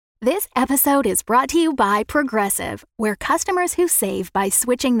This episode is brought to you by Progressive, where customers who save by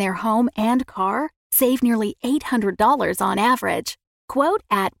switching their home and car save nearly $800 on average. Quote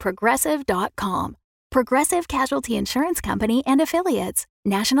at Progressive.com. Progressive Casualty Insurance Company and Affiliates.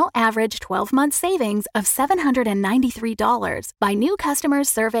 National average 12-month savings of $793 by new customers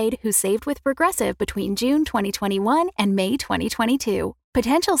surveyed who saved with Progressive between June 2021 and May 2022.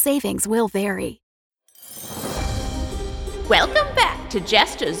 Potential savings will vary. Welcome back to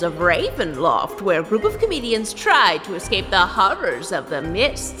Jesters of Ravenloft, where a group of comedians try to escape the horrors of the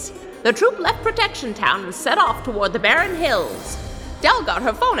mists. The troupe left Protection Town and set off toward the barren hills. Dell got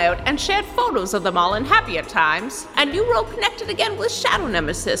her phone out and shared photos of them all in happier times, and New Rogue connected again with Shadow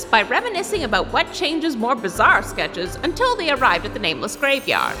Nemesis by reminiscing about What Change's more bizarre sketches until they arrived at the nameless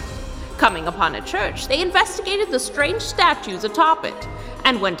graveyard. Coming upon a church, they investigated the strange statues atop it,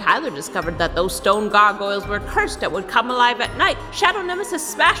 and when Tyler discovered that those stone gargoyles were cursed and would come alive at night, Shadow Nemesis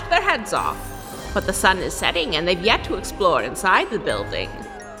smashed their heads off. But the sun is setting and they've yet to explore inside the building.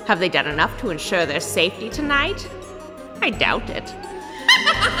 Have they done enough to ensure their safety tonight? I doubt it.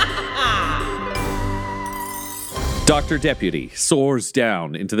 Dr. Deputy soars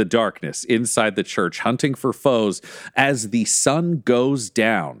down into the darkness inside the church, hunting for foes as the sun goes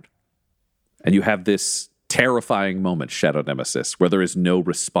down. And you have this terrifying moment, Shadow Nemesis, where there is no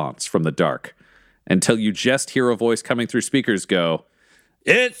response from the dark until you just hear a voice coming through speakers go,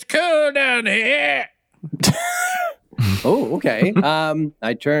 "It's cool down here." Oh, okay. I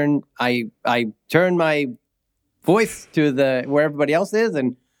turn my voice to where everybody else is,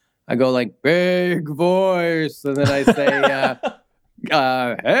 and I go like, "Big voice," and then I say,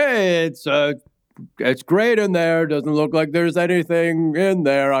 "Hey, it's great in there. Doesn't look like there's anything in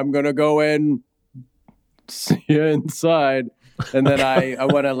there. I'm gonna go in, see inside," and then I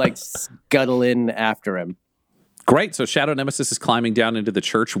want to like scuttle in after him. Great. So Shadow Nemesis is climbing down into the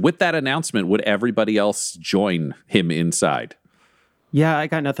church. With that announcement, would everybody else join him inside? Yeah, I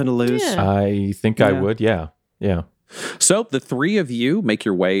got nothing to lose. Yeah. I think I would. Yeah. So the three of you make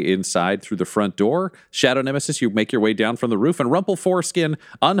your way inside through the front door. Shadow Nemesis, you make your way down from the roof, and Rumple Foreskin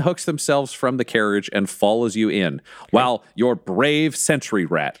unhooks themselves from the carriage and follows you in, while your brave sentry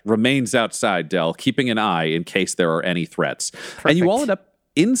rat remains outside, Dell, keeping an eye in case there are any threats. Perfect. And you all end up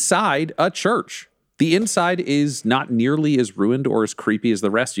inside a church. The inside is not nearly as ruined or as creepy as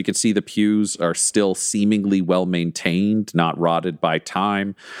the rest. You can see the pews are still seemingly well-maintained, not rotted by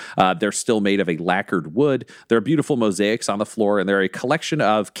time. They're still made of a lacquered wood. There are beautiful mosaics on the floor, and there are a collection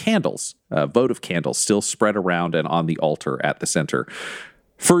of candles, votive candles, still spread around and on the altar at the center.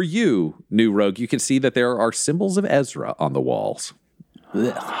 For you, New Rogue, you can see that there are symbols of Ezra on the walls.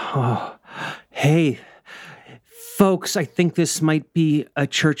 Oh. Hey, folks, I think this might be a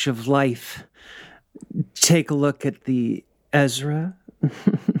church of life. Take a look at the Ezra.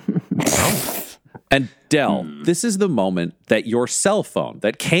 And Dell, this is the moment that your cell phone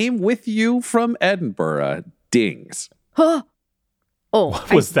that came with you from Edinburgh dings. Huh? Oh,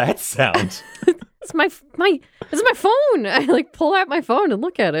 what was that sound? It's my phone. I like pull out my phone and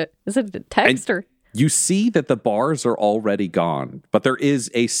look at it. Is it a text or? You see that the bars are already gone, but there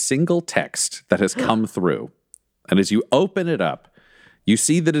is a single text that has come through. And as you open it up, you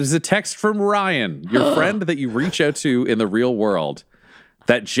see that it is a text from Ryan, your friend that you reach out to in the real world,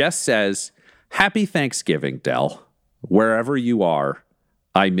 that just says, "Happy Thanksgiving, Dell. Wherever you are,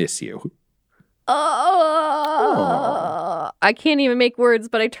 I miss you." I can't even make words,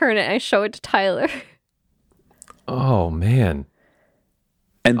 but I turn it and I show it to Tyler. Oh, man.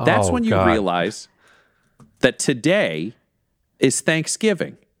 And that's when you realize that today is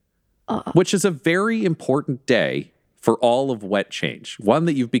Thanksgiving, which is a very important day for all of Wet Change, one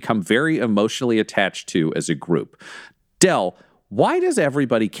that you've become very emotionally attached to as a group. Dell, why does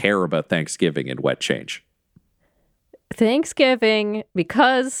everybody care about Thanksgiving and Wet Change? Thanksgiving,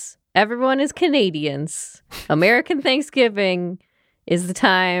 because everyone is Canadians. American Thanksgiving is the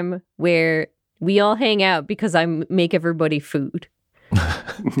time where we all hang out because I make everybody food.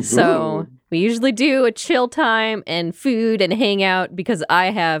 So we usually do a chill time and food and hang out because I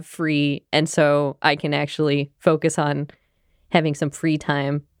have free, and so I can actually focus on having some free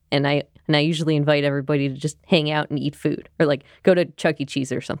time. And I usually invite everybody to just hang out and eat food, or like go to Chuck E.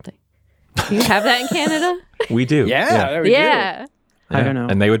 Cheese or something. Do you have that in Canada? We do. Yeah. We do. I don't know.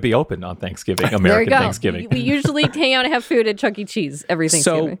 And they would be open on Thanksgiving, American Thanksgiving. We usually hang out and have food at Chuck E. Cheese every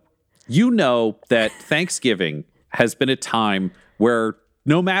Thanksgiving. So you know that Thanksgiving has been a time where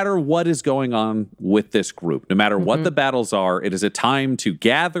no matter what is going on with this group, no matter what the battles are, it is a time to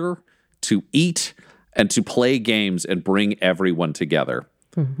gather, to eat, and to play games and bring everyone together.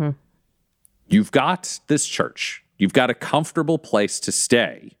 Mm-hmm. You've got this church. You've got a comfortable place to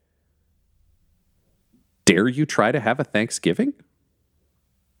stay. dare you try to have a Thanksgiving?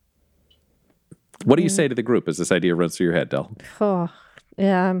 What do you say to the group as this idea runs through your head, Del? Oh,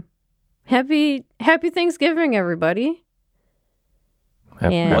 yeah. Happy Thanksgiving, everybody.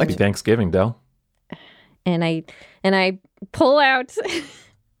 Happy Thanksgiving, Del. And I pull out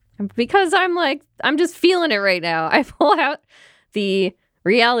because I'm just feeling it right now. I pull out the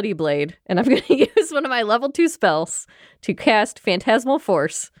Reality Blade, and I'm going to use one of my level 2 spells to cast Phantasmal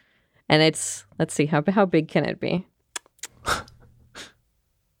Force. And let's see, how big can it be?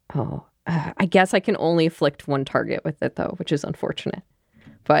 I guess I can only afflict one target with it, though, which is unfortunate.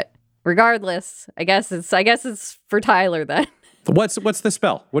 But regardless, I guess it's for Tyler then. What's the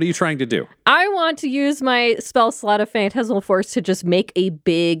spell? What are you trying to do? I want to use my spell slot of Phantasmal Force to just make a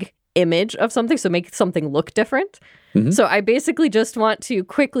big image of something, so make something look different. Mm-hmm. So I basically just want to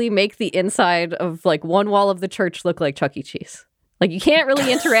quickly make the inside of like one wall of the church look like Chuck E. Cheese. Like, you can't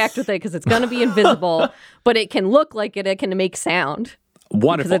really interact with it because it's going to be invisible, but it can look like it. It can make sound.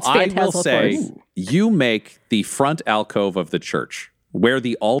 Wonderful. I will say, you make the front alcove of the church, where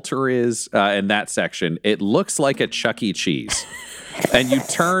the altar is in that section, it looks like a Chuck E. Cheese. And you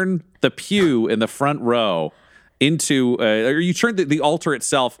turn the pew in the front row into, or you turn the altar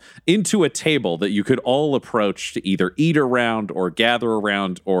itself into a table that you could all approach to either eat around or gather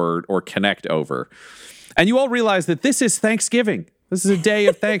around or connect over. And you all realize that this is Thanksgiving. This is a day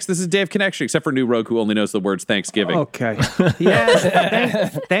of thanks. This is a day of connection, except for New Rogue, who only knows the words Thanksgiving. Okay.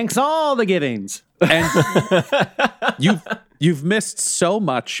 Yes. Thanks all the givings. And you've missed so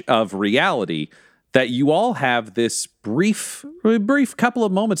much of reality that you all have this brief couple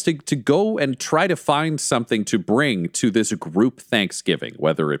of moments to go and try to find something to bring to this group Thanksgiving,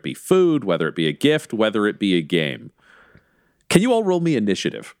 whether it be food, whether it be a gift, whether it be a game. Can you all roll me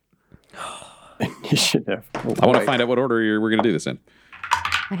initiative? Initiative. I want to find out what order we're going to do this in.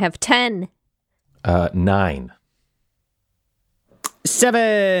 I have 10. 9.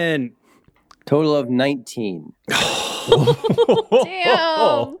 7. Total of 19.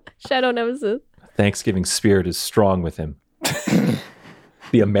 Damn. Shadow Nemesis. Thanksgiving spirit is strong with him.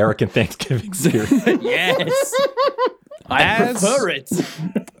 The American Thanksgiving spirit. Yes. I prefer it.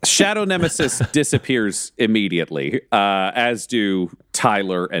 Shadow Nemesis disappears immediately, as do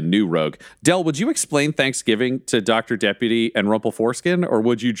Tyler and New Rogue. Del, would you explain Thanksgiving to Dr. Deputy and Rumple Foreskin, or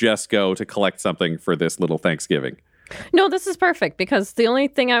would you just go to collect something for this little Thanksgiving? No, this is perfect, because the only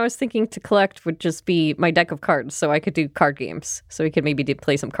thing I was thinking to collect would just be my deck of cards, so I could do card games. So we could maybe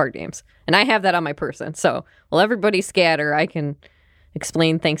play some card games. And I have that on my person. So while everybody scatter, I can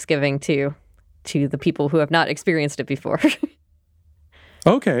explain Thanksgiving to the people who have not experienced it before.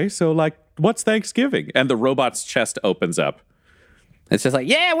 Okay, so like, what's Thanksgiving? And the robot's chest opens up. It's just like,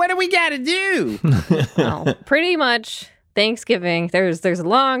 yeah, what do we got to do? Well, pretty much Thanksgiving. There's a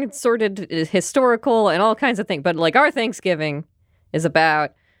long, sordid, historical, and all kinds of things. But like, our Thanksgiving is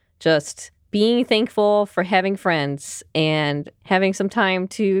about just being thankful for having friends and having some time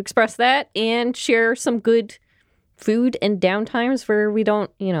to express that and share some good food and downtimes where we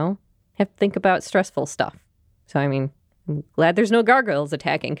don't, have to think about stressful stuff. So, I mean, I'm glad there's no gargoyles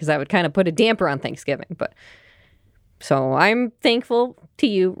attacking, because that would kind of put a damper on Thanksgiving. But so I'm thankful to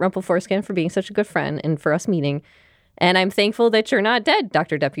you, Rumple Foreskin, for being such a good friend and for us meeting. And I'm thankful that you're not dead,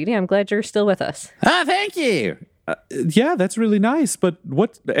 Dr. Deputy. I'm glad you're still with us. Thank you. Yeah, that's really nice. But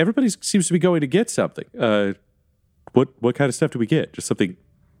everybody seems to be going to get something. What kind of stuff do we get? Just something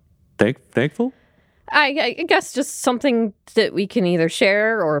thankful? I guess just something that we can either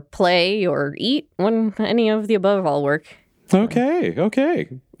share or play or eat. Any of the above all work. Okay.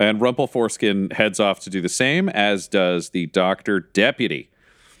 And Rumple Foreskin heads off to do the same, as does the Dr. Deputy.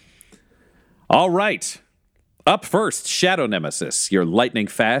 All right. Up first, Shadow Nemesis. You're lightning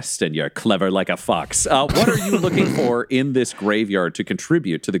fast and you're clever like a fox. What are you looking for in this graveyard to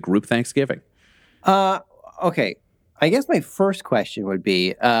contribute to the group Thanksgiving? Okay. I guess my first question would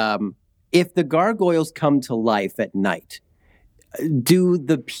be, if the gargoyles come to life at night, do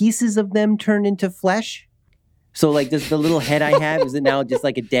the pieces of them turn into flesh? So, like, does the little head I have, is it now just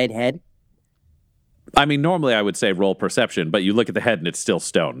like a dead head? I mean, normally I would say roll perception, but you look at the head and it's still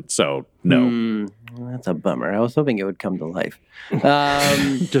stone, so no. That's a bummer. I was hoping it would come to life.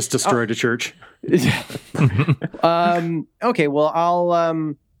 Just destroyed a church. Okay, well,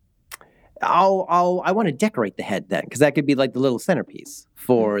 I want to decorate the head then, because that could be like the little centerpiece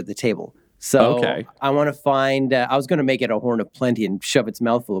for the table. So okay. I want to find, I was going to make it a horn of plenty and shove its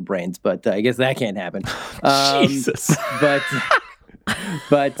mouth full of brains, but I guess that can't happen. Jesus. But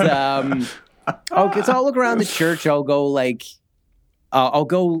okay, so I'll look around the church. I'll go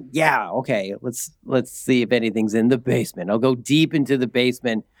okay, let's see if anything's in the basement. I'll go deep into the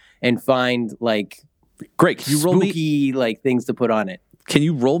basement and find like Great. Can you roll me? spooky like things to put on it. Can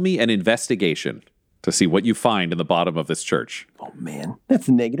you roll me an investigation to see what you find in the bottom of this church? Oh man, that's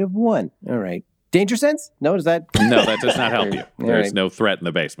a -1. All right. Danger sense? No, does that? No, that does not help you. There's right. no threat in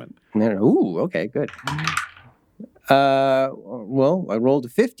the basement. No. Ooh, okay, good. Well, I rolled a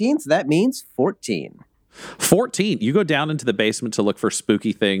 15, so that means 14. 14. You go down into the basement to look for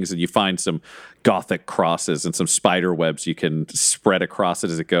spooky things, and you find some gothic crosses and some spider webs you can spread across it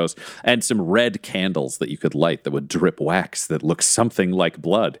as it goes, and some red candles that you could light that would drip wax that looks something like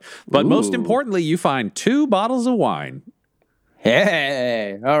blood. But most importantly, you find 2 bottles of wine.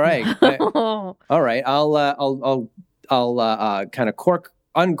 Hey, all right, all right. I'll kind of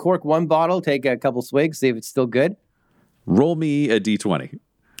uncork one bottle, take a couple swigs, see if it's still good. Roll me a d20.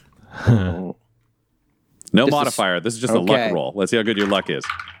 No modifier. This is just a luck roll. Let's see how good your luck is.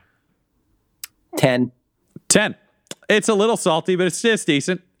 10. 10. It's a little salty, but it's just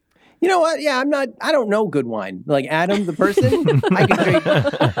decent. You know what? Yeah, I don't know good wine. Like Adam, the person, I can drink.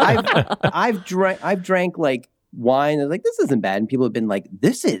 I've drank like wine and like, this isn't bad. And people have been like,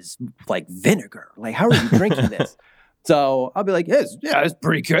 this is like vinegar. Like, how are you drinking this? So I'll be like, it's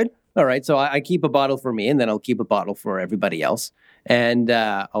pretty good. All right. So I keep a bottle for me, and then I'll keep a bottle for everybody else. And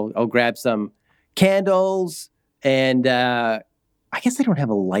I'll grab some candles, and I guess I don't have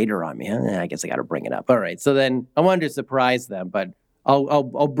a lighter on me. I guess I got to bring it up. All right. So then I wanted to surprise them, but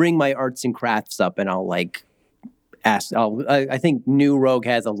I'll bring my arts and crafts up, and I'll like ask. I think New Rogue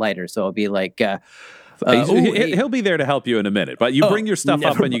has a lighter, so I'll be like, he'll be there to help you in a minute. But you bring your stuff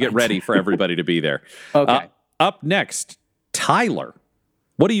up and you get ready for everybody to be there. Okay. Up next, Tyler.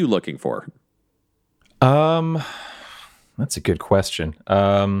 What are you looking for? That's a good question.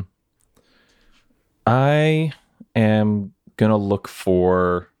 I am gonna look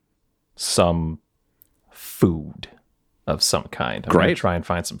for some food of some kind. I'm gonna try and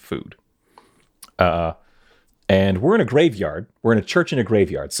find some food. And we're in a graveyard. We're in a church in a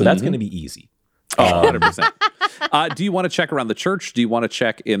graveyard, so that's gonna be easy. 100%. Do you want to check around the church? Do you want to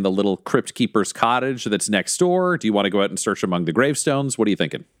check in the little crypt keeper's cottage that's next door? Do you want to go out and search among the gravestones? What are you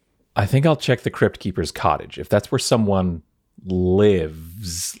thinking? I think I'll check the crypt keeper's cottage. If that's where someone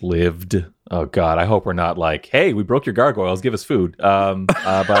lived. Oh God, I hope we're not like, hey, we broke your gargoyles, give us food.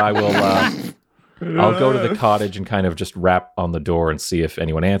 But I will, I'll go to the cottage and kind of just rap on the door and see if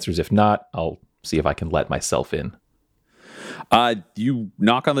anyone answers. If not, I'll see if I can let myself in. You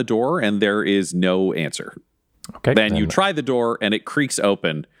knock on the door and there is no answer. Okay. Then you try the door and it creaks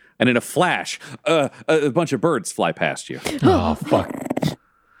open, and in a flash, a bunch of birds fly past you. Oh, fuck.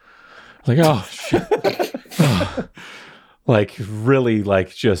 Like, oh, shit. Like, really,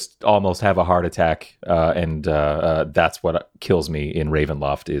 like, just almost have a heart attack. And that's what kills me in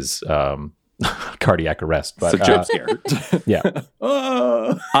Ravenloft is cardiac arrest. But, it's a jump scare. Yeah.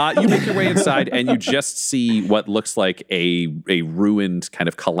 You make your way inside and you just see what looks like a ruined, kind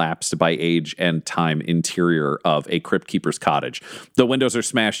of collapsed by age and time interior of a crypt keeper's cottage. The windows are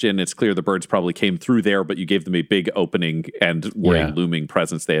smashed in. It's clear the birds probably came through there, but you gave them a big opening and were a looming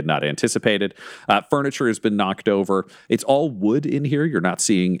presence they had not anticipated. Furniture has been knocked over. It's all wood in here. You're not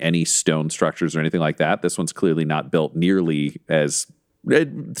seeing any stone structures or anything like that. This one's clearly not built nearly as...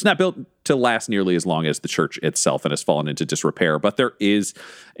 It's not built to last nearly as long as the church itself and has fallen into disrepair, but there is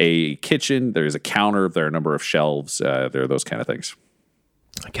a kitchen, there is a counter, there are a number of shelves, there are those kind of things.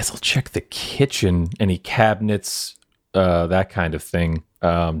 I guess I'll check the kitchen, any cabinets, that kind of thing,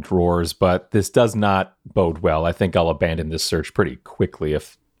 drawers, but this does not bode well. I think I'll abandon this search pretty quickly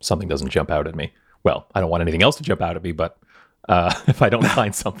if something doesn't jump out at me. Well, I don't want anything else to jump out at me, but if I don't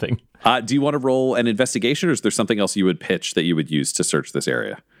find something. Do you want to roll an investigation, or is there something else you would pitch that you would use to search this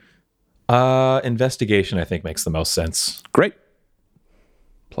area? Investigation, I think, makes the most sense. Great.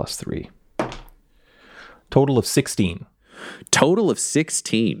 +3. Total of 16. Total of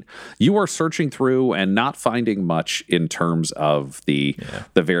 16. You are searching through and not finding much in terms of the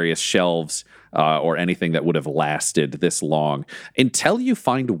various shelves or anything that would have lasted this long until you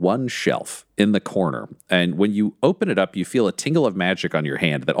find one shelf in the corner. And when you open it up, you feel a tingle of magic on your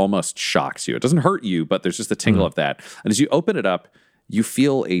hand that almost shocks you. It doesn't hurt you, but there's just a tingle of that. And as you open it up, you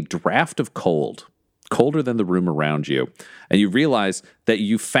feel a draft of cold, colder than the room around you. And you realize that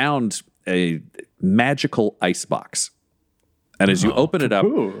you found a magical icebox. And as you open it up,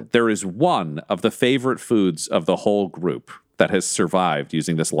 there is one of the favorite foods of the whole group that has survived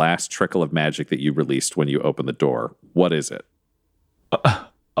using this last trickle of magic that you released when you opened the door. What is it?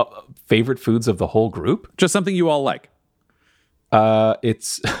 Favorite foods of the whole group? Just something you all like.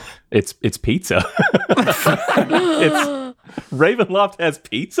 It's pizza. Ravenloft has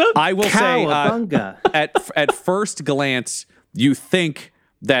pizza? I will say, at first glance, you think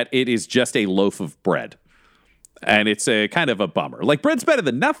that it is just a loaf of bread. And it's a kind of a bummer. Like, bread's better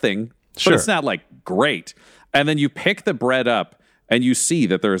than nothing, but it's not like great. And then you pick the bread up and you see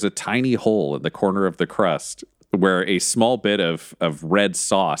that there's a tiny hole in the corner of the crust where a small bit of red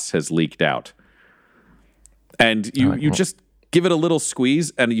sauce has leaked out. And you just give it a little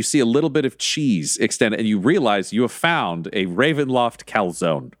squeeze and you see a little bit of cheese extend, and you realize you have found a Ravenloft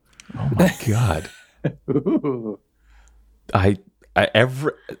calzone. Oh my God.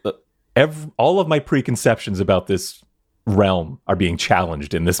 All of my preconceptions about this realm are being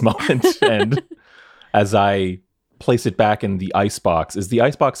challenged in this moment. And as I place it back in the icebox, is the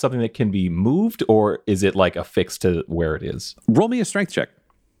icebox something that can be moved, or is it like affixed to where it is? Roll me a strength check.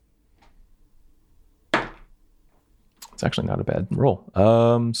 It's actually not a bad roll.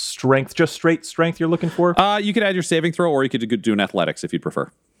 Strength, just straight strength you're looking for? You could add your saving throw, or you could do an athletics if you'd prefer.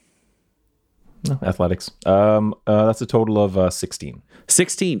 No, athletics. That's a total of 16.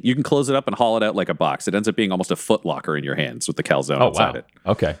 16. You can close it up and haul it out like a box. It ends up being almost a foot locker in your hands with the calzone inside it.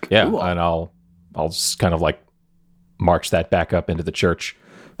 Okay, yeah, Cool. and I'll just kind of like march that back up into the church.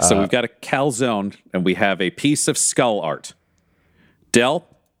 So we've got a calzone, and we have a piece of skull art. Del,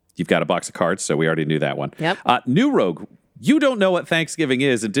 you've got a box of cards, so we already knew that one. Yep. New Rogue, you don't know what Thanksgiving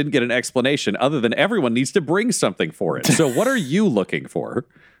is and didn't get an explanation other than everyone needs to bring something for it. So what are you looking for?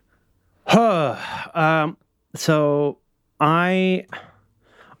 So I'm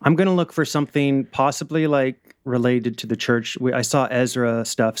going to look for something possibly like related to the church. I saw Ezra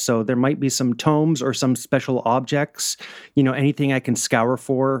stuff, so there might be some tomes or some special objects, anything I can scour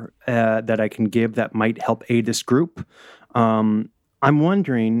for that I can give that might help aid this group. I'm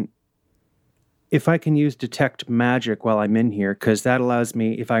wondering if I can use detect magic while I'm in here, because that allows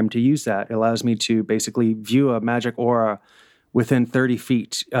me, if I'm to use that, it allows me to basically view a magic aura within 30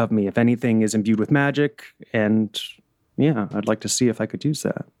 feet of me if anything is imbued with magic. And yeah, I'd like to see if I could use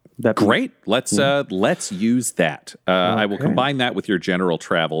that. Great. Let's use that. I will combine that with your general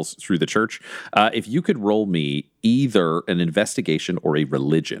travels through the church. If you could roll me either an investigation or a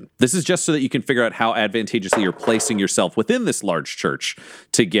religion. This is just so that you can figure out how advantageously you're placing yourself within this large church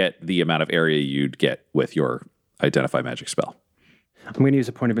to get the amount of area you'd get with your identify magic spell. I'm going to use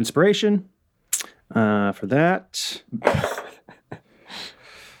a point of inspiration for that.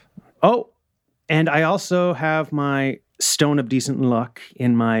 Oh, and I also have my Stone of Decent Luck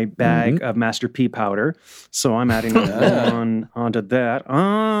in my bag of Master P powder. So I'm adding that onto that.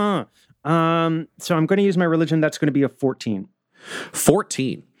 So I'm going to use my religion. That's going to be a 14.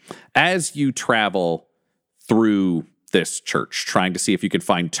 14. As you travel through this church, trying to see if you can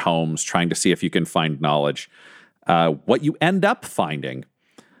find tomes, trying to see if you can find knowledge, what you end up finding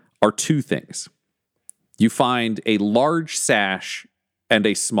are two things. You find a large sash and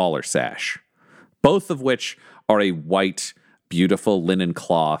a smaller sash, both of which are a white, beautiful linen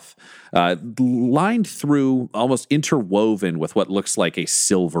cloth, lined through, almost interwoven with what looks like a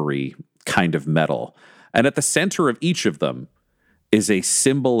silvery kind of metal. And at the center of each of them is a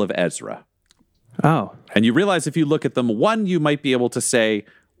symbol of Ezra. Oh. And you realize if you look at them, one, you might be able to say,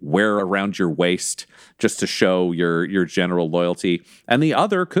 wear around your waist just to show your general loyalty. And the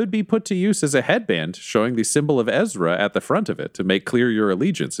other could be put to use as a headband showing the symbol of Ezra at the front of it to make clear your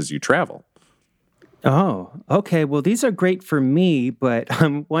allegiance as you travel. Oh, okay. Well, these are great for me, but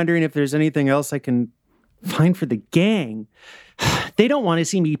I'm wondering if there's anything else I can find for the gang. They don't want to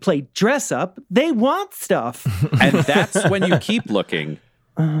see me play dress up. They want stuff. And that's when you keep looking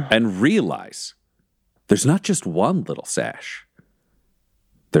and realize there's not just one little sash.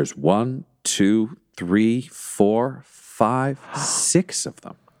 There's 1, 2, 3, 4, 5, 6 of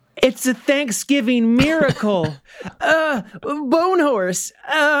them. It's a Thanksgiving miracle. Bone horse.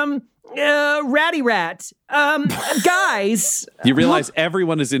 Ratty rat. Guys. You realize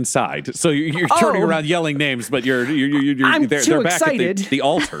everyone is inside, so you're turning around yelling names, but they're back excited at the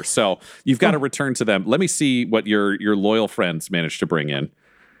altar. So you've got to return to them. Let me see what your loyal friends managed to bring in.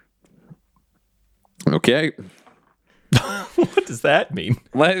 Okay. What does that mean?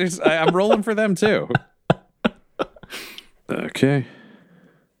 I'm rolling for them too. Okay.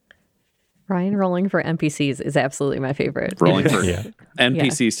 Ryan rolling for NPCs is absolutely my favorite. Rolling for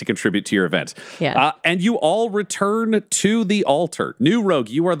NPCs to contribute to your event. Yeah. And you all return to the altar. New Rogue,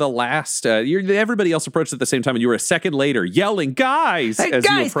 you are the last. Everybody else approached at the same time, and you were a second later yelling, guys, as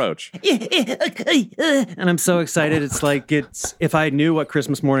you approach. And I'm so excited. It's like if I knew what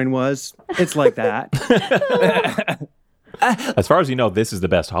Christmas morning was, it's like that. As far as you know, this is the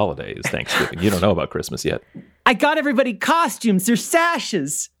best holiday, is Thanksgiving. You don't know about Christmas yet. I got everybody costumes. They're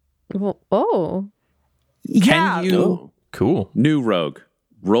sashes. Oh. Yeah. Can you, cool. New Rogue,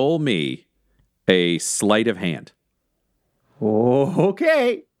 roll me a sleight of hand?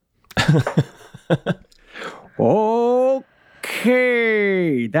 Okay. Okay.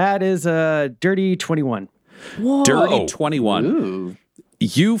 That is a dirty 21. Whoa. Dirty 21. Ooh.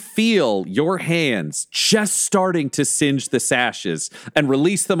 You feel your hands just starting to singe the sashes and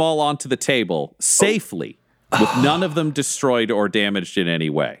release them all onto the table safely, with none of them destroyed or damaged in any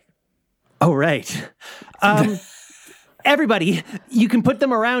way. Oh, right. Everybody, you can put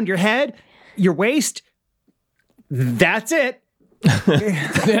them around your head, your waist. That's it.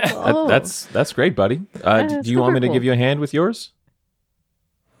 That's great, buddy. Do you want me to give you a hand with yours?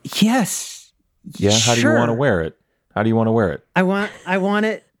 Yes. Yeah. How do you want to wear it? How do you want to wear it? I want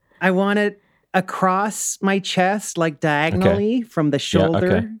it across my chest, like diagonally from the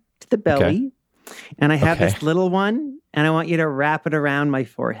shoulder to the belly. And I have this little one, and I want you to wrap it around my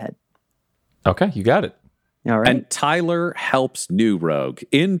forehead. Okay, you got it. All right. And Tyler helps New Rogue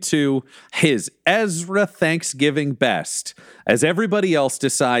into his Ezra Thanksgiving best as everybody else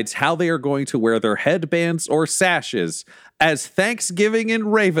decides how they are going to wear their headbands or sashes as Thanksgiving in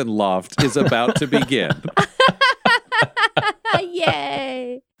Ravenloft is about to begin.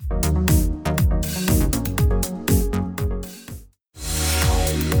 Yay.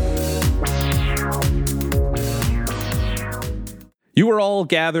 You are all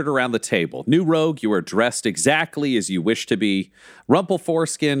gathered around the table. New Rogue, you are dressed exactly as you wish to be.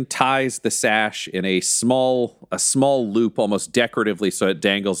 Rumpleforeskin ties the sash in a small loop, almost decoratively, so it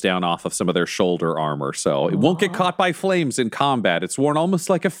dangles down off of some of their shoulder armor. So it won't get caught by flames in combat. It's worn almost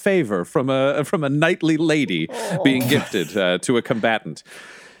like a favor from a knightly lady being gifted to a combatant.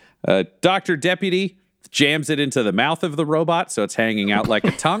 Dr. Deputy jams it into the mouth of the robot, so it's hanging out like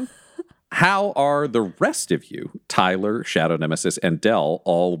a tongue. How are the rest of you, Tyler, Shadow Nemesis, and Del,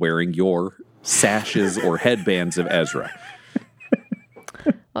 all wearing your sashes or headbands of Ezra?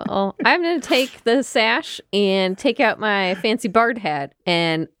 Uh-oh. I'm going to take the sash and take out my fancy bard hat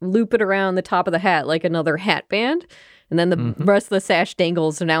and loop it around the top of the hat like another hat band. And then the rest of the sash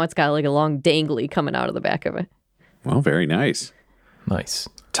dangles, so now it's got like a long dangly coming out of the back of it. Well, very nice. Nice.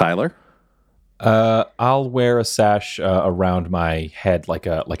 Tyler? I'll wear a sash around my head like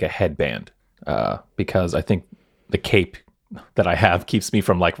a headband because I think the cape that I have keeps me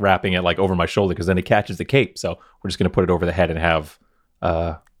from like wrapping it like over my shoulder because then it catches the cape. So we're just going to put it over the head and have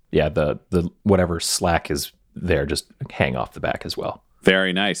the whatever slack is there just hang off the back as well.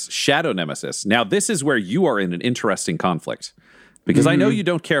 Very nice. Shadow Nemesis. Now, this is where you are in an interesting conflict because I know you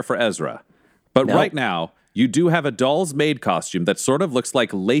don't care for Ezra, but right now you do have a doll's maid costume that sort of looks like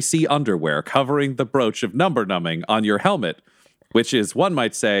lacy underwear covering the brooch of number numbing on your helmet, which is, one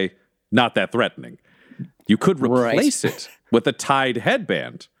might say, not that threatening. You could replace it with a tied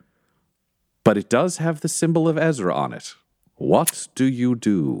headband, but it does have the symbol of Ezra on it. What do you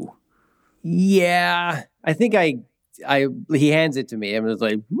do? Yeah, I think he hands it to me. I'm just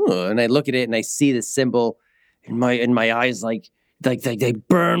like, and I look at it and I see the symbol in my eyes, like they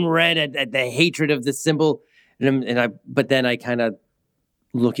burn red at the hatred of the symbol. But then I kind of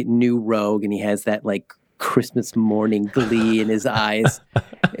look at New Rogue and he has that like Christmas morning glee in his eyes.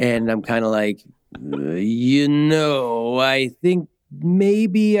 And I'm kind of like, I think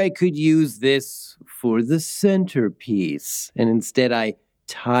maybe I could use this for the centerpiece. And instead I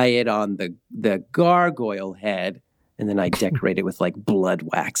tie it on the gargoyle head and then I decorate it with like blood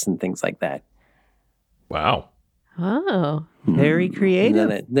wax and things like that. Wow. Oh. Very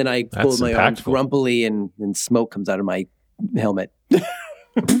creative. And then I pull my arms grumpily and smoke comes out of my helmet.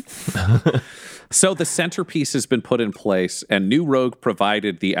 So the centerpiece has been put in place and New Rogue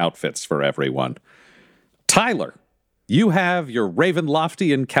provided the outfits for everyone. Tyler, you have your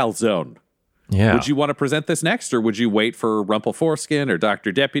Ravenloftian calzone. Yeah. Would you want to present this next, or would you wait for Rumpleforeskin or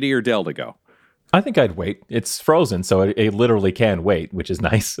Dr. Deputy or Del to go? I think I'd wait. It's frozen, so it literally can wait, which is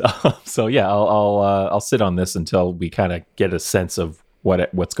nice. So yeah, I'll sit on this until we kind of get a sense of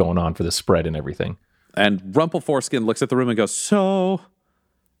what's going on for the spread and everything. And Rumpleforeskin looks at the room and goes, "So,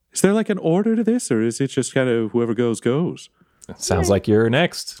 is there like an order to this, or is it just kind of whoever goes goes?" It sounds like you're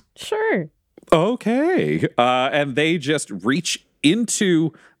next. Sure. Okay. And they just reach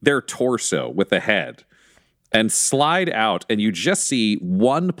into their torso with the head and slide out, and you just see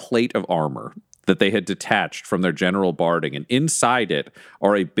one plate of armor that they had detached from their general barding, and inside it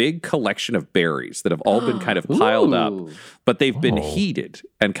are a big collection of berries that have all been kind of piled up, but they've been heated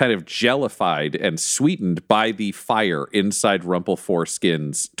and kind of jellified and sweetened by the fire inside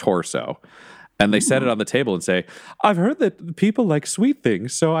Rumpleforeskin's torso. And they set it on the table and say, "I've heard that people like sweet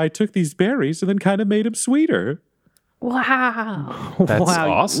things, so I took these berries and then kind of made them sweeter." Wow. That's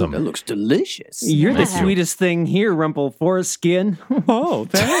awesome. That looks delicious. You're the sweetest thing here, Rumpleforeskin. Oh,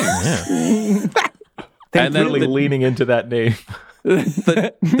 thanks. And then Really leaning into that name.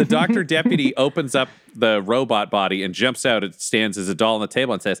 the doctor deputy opens up the robot body and jumps out and stands as a doll on the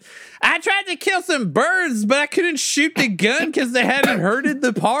table and says, I tried to kill some birds, but I couldn't shoot the gun because they hadn't herded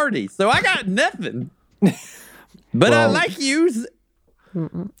the party. So I got nothing. But I like you.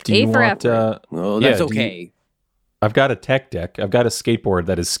 Do you for want, effort. That's okay. I've got a tech deck. I've got a skateboard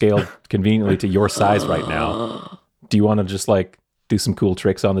that is scaled conveniently to your size right now. Do you want to just like do some cool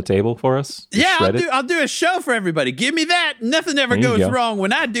tricks on the table for us? Just Yeah, shred it? I'll do a show for everybody. Give me that. Nothing ever There you goes go. wrong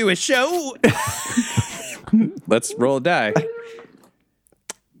when I do a show. Let's roll a die.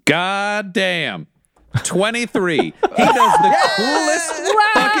 God damn. 23. He does the coolest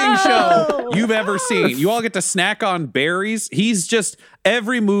fucking show you've ever seen. You all get to snack on berries. He's just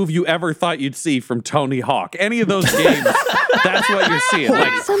every move you ever thought you'd see from Tony Hawk. Any of those games, that's what you're seeing.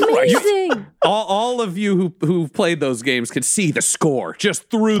 Like, It's amazing. all of you who've played those games can see the score just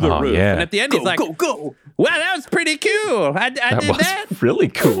through the roof. yeah. And at the end, he's like, Go. wow, that was pretty cool. I That did was that. really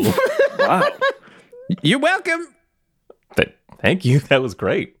cool. Wow. You're welcome. Thank you. That was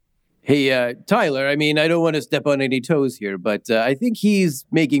great. Hey, Tyler, I mean, I don't want to step on any toes here, but I think he's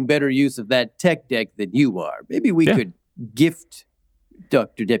making better use of that tech deck than you are. Maybe we could gift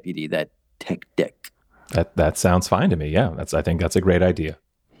Dr. Deputy that tech deck. That sounds fine to me. Yeah, I think that's a great idea.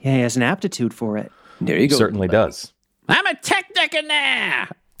 Yeah, he has an aptitude for it. There you go. Certainly does. I'm a tech decker now.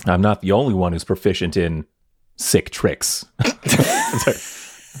 I'm not the only one who's proficient in sick tricks.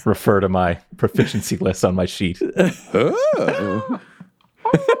 Refer to my proficiency list on my sheet.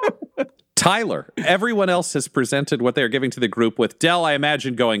 Tyler, everyone else has presented what they're giving to the group with Dell, I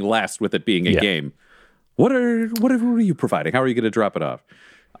imagine, going last with it being a game. What are you providing? How are you going to drop it off?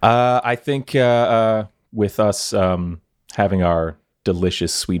 I think with us having our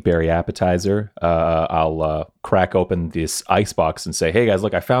delicious sweet berry appetizer, I'll crack open this ice box and say, hey guys,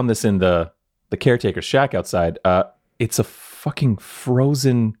 look, I found this in the caretaker's shack outside. It's a fucking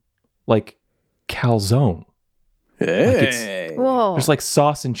frozen like calzone. Hey. Whoa. There's like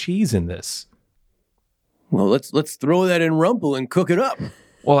sauce and cheese in this. Well, let's throw that in Rumple and cook it up.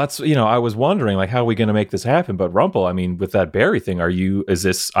 Well, that's, I was wondering, like, how are we going to make this happen? But Rumple, I mean, with that berry thing,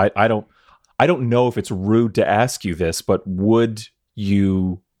 I don't know if it's rude to ask you this, but would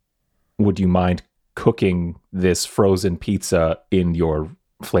you mind cooking this frozen pizza in your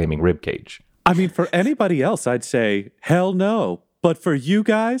flaming rib cage? I mean, for anybody else, I'd say, hell no. But for you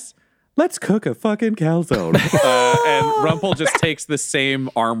guys, let's cook a fucking calzone. And Rumple just takes the same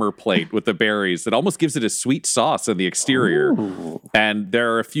armor plate with the berries. It almost gives it a sweet sauce on the exterior. Ooh. And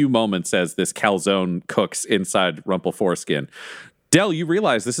there are a few moments as this calzone cooks inside Rumple Foreskin. Del, you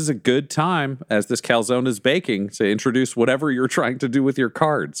realize this is a good time as this calzone is baking to introduce whatever you're trying to do with your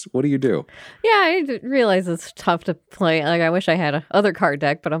cards. What do you do? Yeah, I realize it's tough to play. Like, I wish I had a other card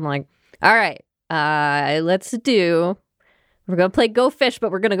deck, but I'm like, all right, we're going to play Go Fish, but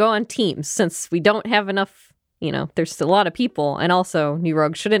we're going to go on teams since we don't have enough, there's a lot of people. And also, New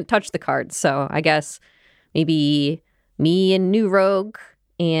Rogue shouldn't touch the cards. So I guess maybe me and New Rogue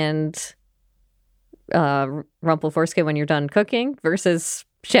and Rumple Foreskin when you're done cooking versus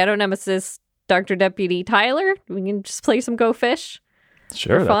Shadow Nemesis, Dr. Deputy Tyler. We can just play some Go Fish.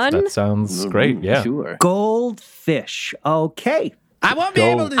 Sure, that sounds great. Yeah. Sure. Goldfish. Okay. I won't be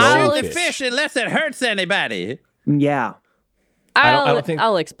able to Go shoot the fish unless it hurts anybody. Yeah. I don't think...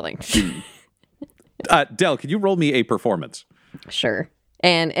 I'll explain. Del, can you roll me a performance? Sure.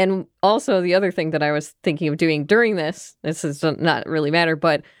 And also the other thing that I was thinking of doing during this does not really matter,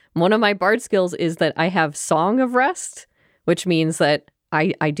 but one of my bard skills is that I have Song of Rest, which means that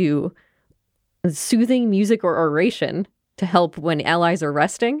I do soothing music or oration to help when allies are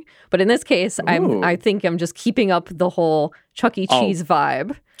resting. But in this case, I think I'm just keeping up the whole Chuck E. Cheese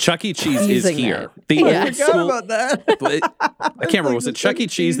vibe. Chuck E. Cheese is here. I forgot about that. I can't remember. Was it Chuck E.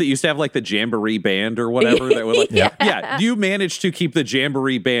 Cheese that used to have like the Jamboree band or whatever? That would like, yeah. You managed to keep the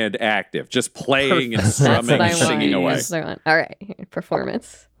Jamboree band active, just playing and strumming and singing away. That's what I want. All right,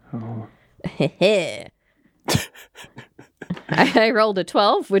 performance. Oh. I rolled a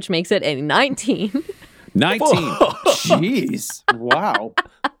 12, which makes it a 19. 19. Jeez. Wow.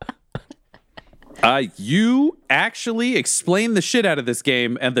 You actually explain the shit out of this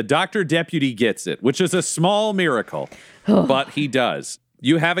game, and the Dr. Deputy gets it, which is a small miracle, but he does.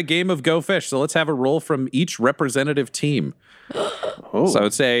 You have a game of Go Fish, so let's have a roll from each representative team. So I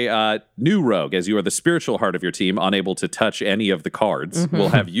would say New Rogue, as you are the spiritual heart of your team, unable to touch any of the cards. We'll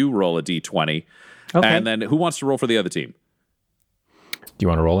have you roll a d20. Okay. And then who wants to roll for the other team? Do you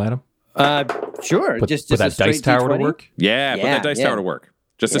want to roll, Adam? Sure. Put that dice tower to work? Yeah, put that dice tower to work.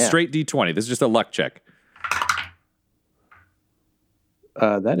 Just a straight d20. This is just a luck check.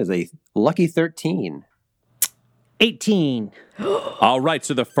 That is a lucky 13. 18. All right,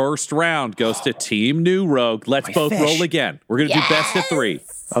 so the first round goes to Team New Rogue. Let's both roll again. We're going to do best of 3.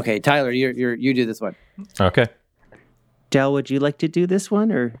 Okay, Tyler, you do this one. Okay. Del, would you like to do this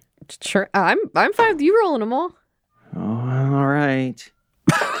one or? Sure. I'm fine with you rolling them all. Oh, all right.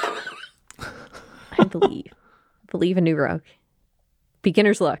 I believe in New Rogue.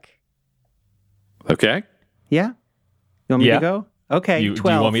 Beginner's luck. Okay. Yeah? You want me to go? Okay, 12. Do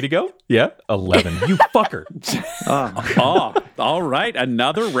you want me to go? Yeah, 11. You fucker. Oh, all right.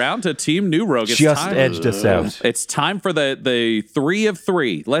 Another round to Team New Rogue. It's Just time. edged us out. It's time for the 3 of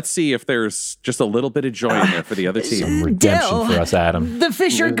 3. Let's see if there's just a little bit of joy in there for the other team. Some redemption for us, Adam. The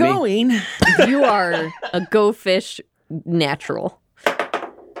fish are going. You are a go fish natural.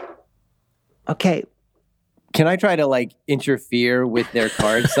 Okay. Can I try to interfere with their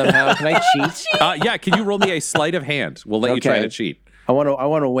cards somehow? Can I cheat? Yeah, can you roll me a sleight of hand? We'll let you try to cheat. I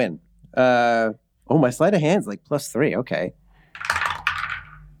want to win. My sleight of hand's +3. Okay.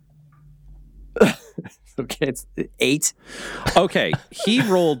 Okay, it's 8. Okay, he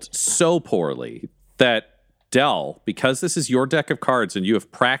rolled so poorly that Del, because this is your deck of cards and you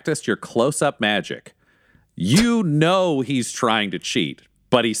have practiced your close-up magic, you know he's trying to cheat,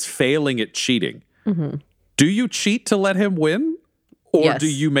 but he's failing at cheating. Mm-hmm. Do you cheat to let him win, or do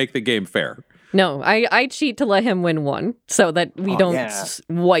you make the game fair? No, I cheat to let him win one so that we don't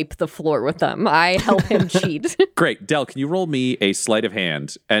wipe the floor with them. I help him cheat. Great. Del, can you roll me a sleight of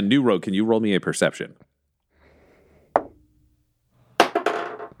hand? And New Rogue, can you roll me a perception?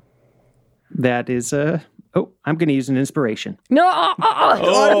 That is I'm going to use an inspiration. No!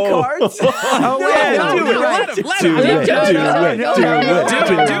 Cards?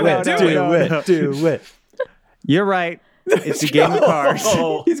 Do it. You're right. It's a game of cards.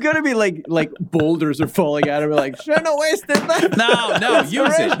 He's gonna be like boulders are falling at him. Shouldn't have wasted that. No,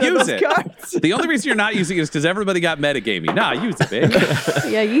 use it. Cards. The only reason you're not using it is because everybody got metagamey. Nah, use it, baby.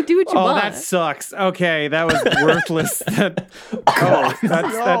 Yeah, you do what you want. Oh, that sucks. Okay, that was worthless.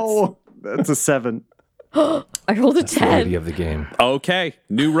 That's a 7. I rolled a 10. The beauty of the game. Okay,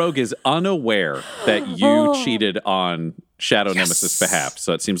 New Rogue is unaware that you cheated on Shadow Nemesis' behalf,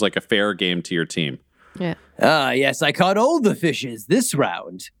 so it seems like a fair game to your team. Yeah. Yes, I caught all the fishes this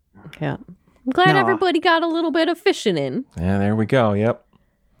round. Yeah. I'm glad everybody got a little bit of fishing in. Yeah, there we go. Yep.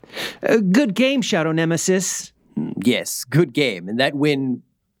 Good game, Shadow Nemesis. Yes, good game. And that win,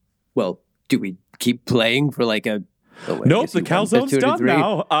 well, do we keep playing for a... Nope, the calzone's done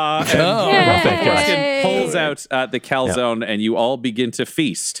now. Ruskin pulls out the calzone, and you all begin to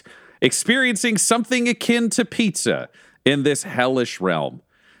feast, experiencing something akin to pizza in this hellish realm.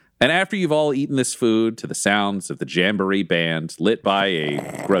 And after you've all eaten this food to the sounds of the Jamboree Band, lit by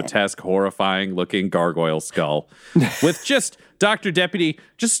a grotesque, horrifying-looking gargoyle skull, with just Dr. Deputy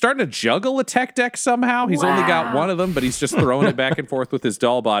just starting to juggle a tech deck somehow. He's only got one of them, but he's just throwing it back and forth with his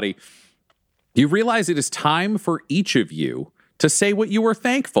doll body. You realize it is time for each of you to say what you were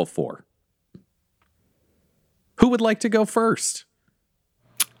thankful for. Who would like to go first?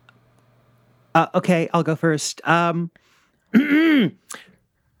 Okay, I'll go first.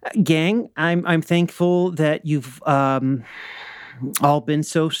 Gang, I'm thankful that you've all been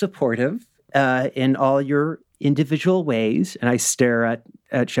so supportive in all your individual ways, and I stare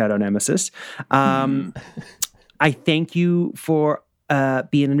at Shadow Nemesis. I thank you for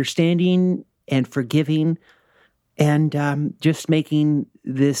being understanding and forgiving, and just making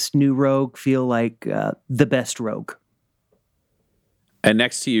this new rogue feel like the best rogue. And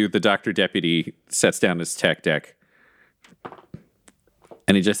next to you, the Dr. Deputy sets down his tech deck.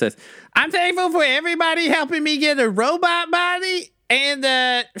 And he just says, I'm thankful for everybody helping me get a robot body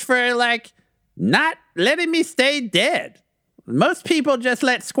and for not letting me stay dead. Most people just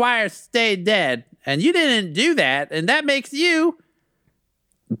let Squire stay dead, and you didn't do that, and that makes you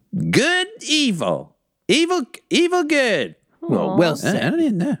good evil. Evil good. Well said. I don't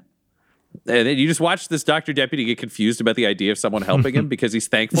even know. And then you just watch this Dr. Deputy get confused about the idea of someone helping him because he's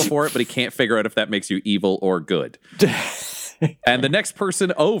thankful for it, but he can't figure out if that makes you evil or good. And the next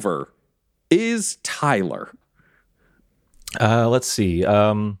person over is Tyler. Let's see.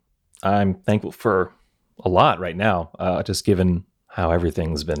 I'm thankful for a lot right now, just given how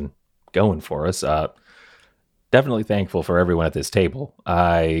everything's been going for us. Definitely thankful for everyone at this table.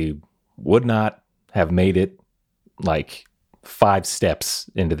 I would not have made it 5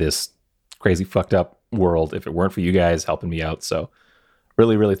 steps into this crazy fucked up world if it weren't for you guys helping me out. So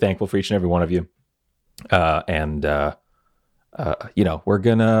really, really thankful for each and every one of you. We're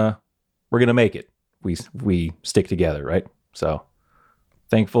gonna make it. We stick together, right? So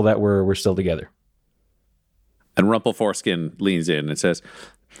thankful that we're still together. And Rumple Foreskin leans in and says,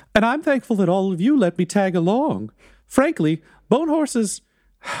 And I'm thankful that all of you let me tag along. Frankly, bone horses,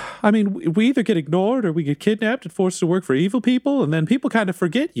 I mean, we either get ignored or we get kidnapped and forced to work for evil people, and then people kind of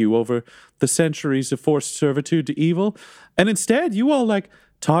forget you over the centuries of forced servitude to evil. And instead, you all, like,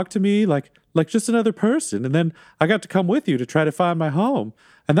 talk to me like just another person, and then I got to come with you to try to find my home.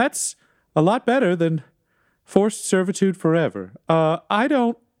 And that's a lot better than forced servitude forever. I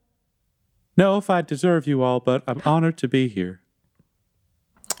don't know if I deserve you all, but I'm honored to be here.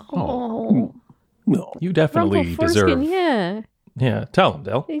 Oh. No. You definitely Foreskin, deserve. yeah. Yeah, tell him,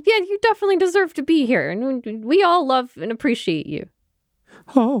 Del. Yeah, you definitely deserve to be here. And we all love and appreciate you.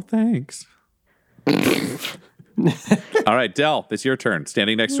 Oh, thanks. All right, Del, it's your turn.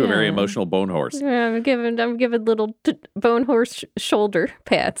 Standing next to a very emotional bone horse. Yeah, I'm giving little bone horse shoulder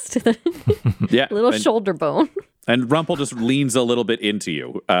pats to the little shoulder bone. And Rumple just leans a little bit into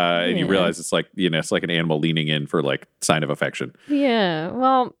you, and you realize it's like, it's like an animal leaning in for like sign of affection. Yeah,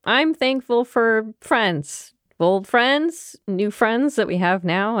 well, I'm thankful for friends, old friends, new friends that we have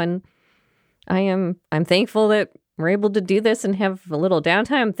now, and I'm thankful that we're able to do this and have a little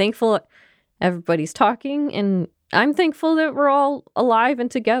downtime. I'm thankful that everybody's talking, and I'm thankful that we're all alive and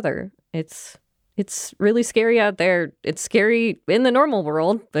together. It's really scary out there. It's scary in the normal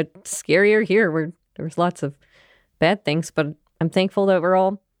world, but scarier here where there's lots of bad things, but I'm thankful that we're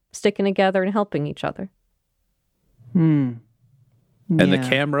all sticking together and helping each other. And the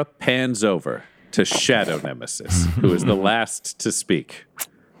camera pans over to Shadow Nemesis, who is the last to speak.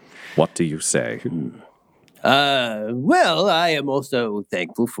 What do you say? Well, I am also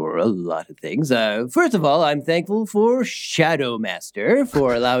thankful for a lot of things. First of all, I'm thankful for Shadow Master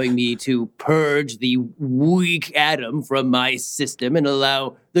for allowing me to purge the weak atom from my system and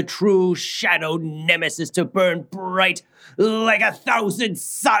allow the true Shadow Nemesis to burn bright like 1,000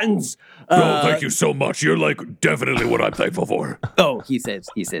 suns. Thank you so much. You're like definitely what I'm thankful for. Oh, he says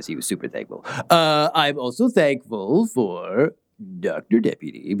he was super thankful. I'm also thankful for Dr.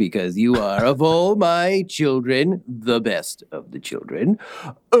 Deputy, because you are, of all my children, the best of the children.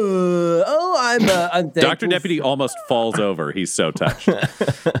 I'm thankful. Dr. Deputy almost falls over. He's so touched.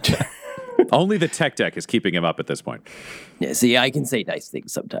 Only the tech deck is keeping him up at this point. Yeah, see, I can say nice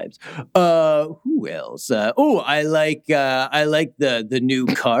things sometimes. Who else? I like the new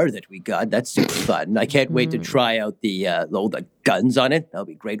car that we got. That's super fun. I can't wait to try out the guns on it. That'll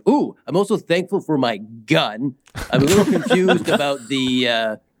be great. Ooh, I'm also thankful for my gun. I'm a little confused about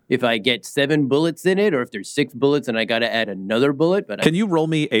the if I get 7 bullets in it or if there's 6 bullets and I got to add another bullet. But Can you roll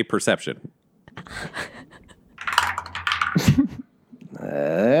me a perception?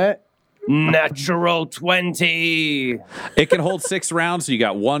 Natural 20. It can hold 6 rounds, so you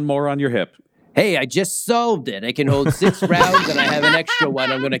got 1 more on your hip. Hey, I just solved it. I can hold 6 rounds, and I have an extra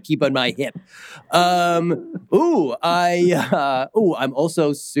one I'm going to keep on my hip. I'm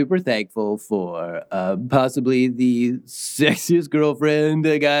also super thankful for possibly the sexiest girlfriend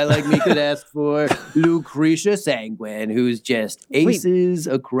a guy like me could ask for, Lucretia Sanguine, who's just aces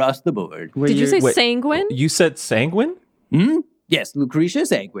across the board. Did you say sanguine? You said sanguine? Yes, Lucretia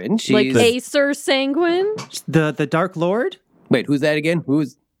Sanguine. She's Like Acer Sanguine? The Dark Lord? Wait, who's that again?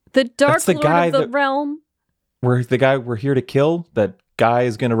 Who's The Dark That's the Lord guy of the that- realm? We're the guy we're here to kill. That guy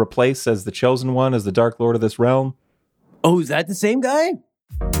is going to replace as the chosen one, as the Dark Lord of this realm. Oh, is that the same guy?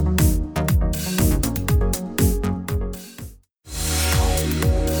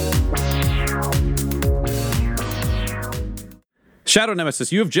 Shadow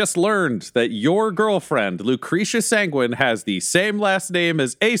Nemesis, you have just learned that your girlfriend, Lucretia Sanguine, has the same last name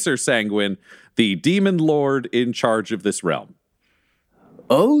as Acer Sanguine, the demon lord in charge of this realm.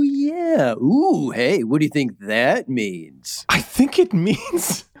 Oh, yeah. Ooh, hey, what do you think that means? I think it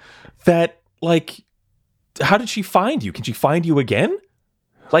means that, like, how did she find you? Can she find you again?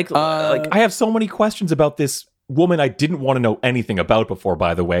 Like, I have so many questions about this woman I didn't want to know anything about before,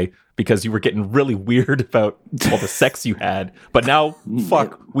 by the way, because you were getting really weird about all the sex you had. But now,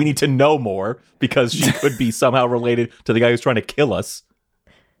 fuck, we need to know more because she could be somehow related to the guy who's trying to kill us.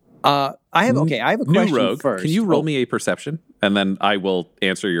 I have a New question Rogue, first. can you roll me a perception? And then I will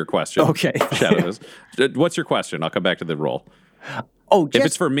answer your question. Okay. Shadows. What's your question? I'll come back to the roll. Oh, If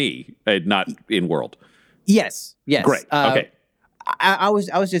it's for me, not in world. yes. Great. Okay. I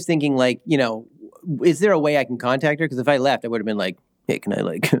was just thinking, like, is there a way I can contact her? Because if I left, I would have been like, hey, can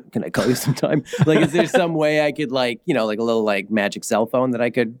I call you sometime? Like, is there some way I could, like, like a little, like, magic cell phone that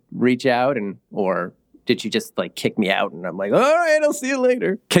I could reach out or did she just, like, kick me out? And I'm like, all right, I'll see you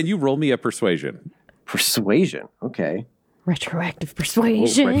later. Can you roll me a persuasion? Persuasion. Okay. Retroactive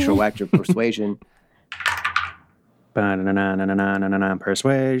persuasion. Retroactive persuasion.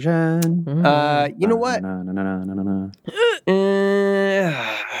 Persuasion. You know what?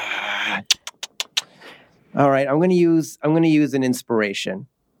 All right, I'm gonna use an inspiration.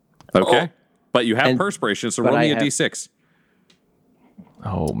 Okay. But you have And- perspiration, so but roll I me a have- d6.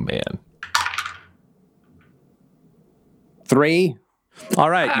 Oh, man. 3. All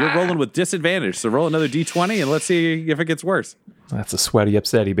right, you're rolling with disadvantage, so roll another d20 and let's see if it gets worse. That's a sweaty,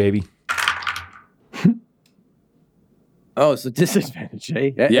 upsetty baby. Oh, so disadvantage,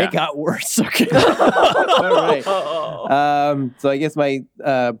 eh? Yeah. It got worse. Okay. All right. So I guess my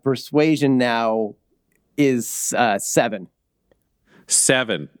persuasion now is 7.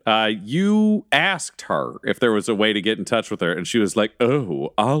 7. You asked her if there was a way to get in touch with her, and she was like,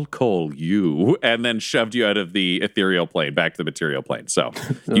 "Oh, I'll call you," and then shoved you out of the ethereal plane back to the material plane. So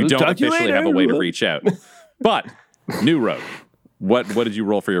you don't Talk to you officially later. have a way to reach out. But New Road, what did you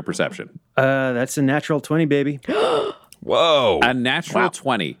roll for your perception? That's a natural 20, baby. Whoa. A natural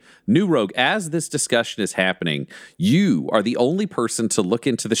 20. New Rogue, as this discussion is happening, you are the only person to look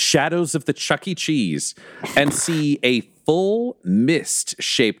into the shadows of the Chuck E. Cheese and see a full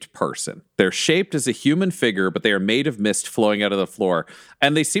mist-shaped person. They're shaped as a human figure, but they are made of mist flowing out of the floor.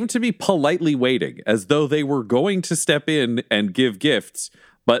 And they seem to be politely waiting, as though they were going to step in and give gifts.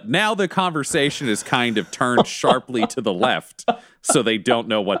 But now the conversation is kind of turned sharply to the left, so they don't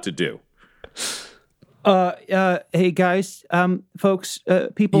know what to do. Hey guys, folks,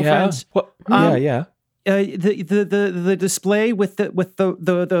 people, friends. What? Yeah. The display with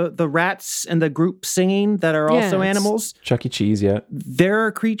the rats and the group singing that are also Yes. animals. Chuck E. Cheese, yeah. There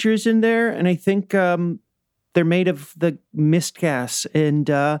are creatures in there, and I think they're made of the mist gas. And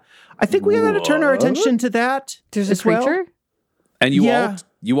I think we got to turn our attention to that. There's a as well. creature? And Yeah.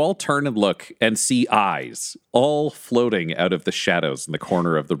 you all turn and look and see eyes all floating out of the shadows in the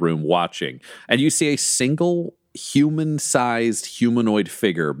corner of the room watching. And you see a single human-sized humanoid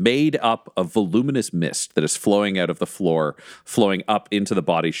figure made up of voluminous mist that is flowing out of the floor, flowing up into the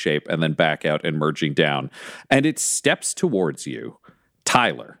body shape and then back out and merging down. And it steps towards you,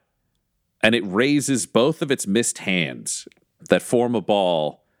 Tyler, and it raises both of its mist hands that form a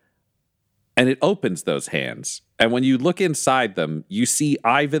ball, and it opens those hands. And when you look inside them, you see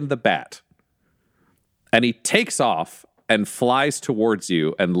Ivan the Bat. And he takes off and flies towards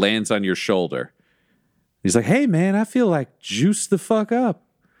you and lands on your shoulder. He's like, "Hey, man, I feel like juice the fuck up."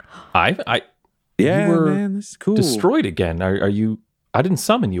 I Yeah, you were man, this is cool. destroyed again. Are you? I didn't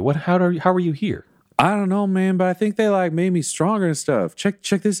summon you. How are you here? I don't know, man, but I think they like made me stronger and stuff. Check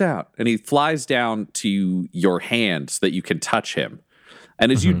this out. And he flies down to your hand so that you can touch him.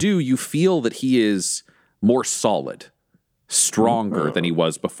 And as you do, you feel that he is more solid, stronger than he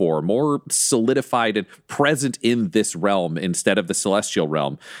was before, more solidified and present in this realm instead of the celestial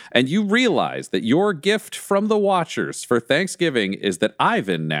realm. And you realize that your gift from the Watchers for Thanksgiving is that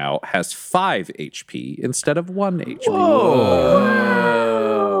Ivan now has 5 HP instead of 1 HP.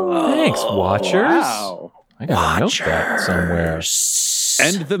 Thanks, Watchers. Wow. I gotta note that somewhere.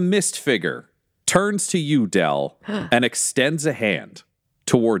 And the mist figure turns to you, Del, and extends a hand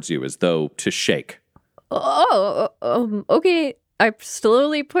towards you as though to shake. Okay. I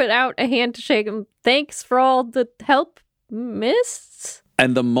slowly put out a hand to shake him. Thanks for all the help, mists.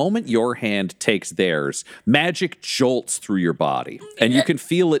 And the moment your hand takes theirs, magic jolts through your body, and you can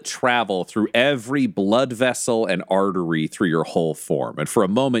feel it travel through every blood vessel and artery through your whole form. And for a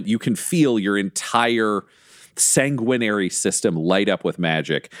moment, you can feel your entire sanguinary system light up with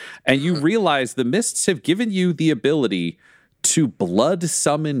magic. And you realize the mists have given you the ability to blood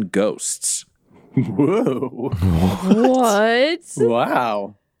summon ghosts, Whoa. What?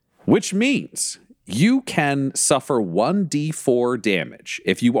 Wow. which means you can suffer 1d4 damage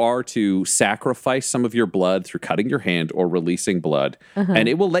if you are to sacrifice some of your blood through cutting your hand or releasing blood, and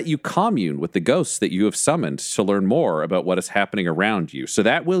it will let you commune with the ghosts that you have summoned to learn more about what is happening around you. So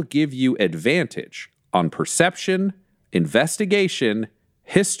that will give you advantage on perception, investigation,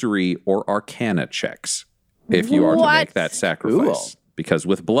 history, or arcana checks if you are to make What? that sacrifice. Cool. Because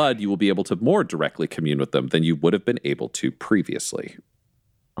with blood, you will be able to more directly commune with them than you would have been able to previously.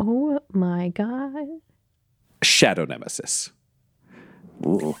 Oh my god. Shadow Nemesis.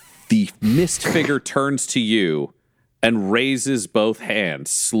 The mist figure turns to you and raises both hands,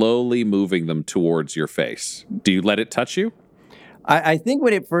 slowly moving them towards your face. Do you let it touch you? I think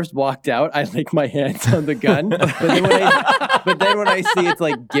when it first walked out, I like my hands on the gun. But then when I see it's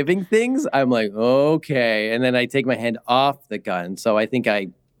like giving things, I'm like, okay. And then I take my hand off the gun. So I think I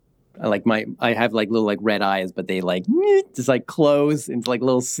I have like little like red eyes, but they like just like close into like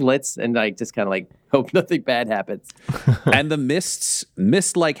little slits, and I just kind of like hope nothing bad happens. And the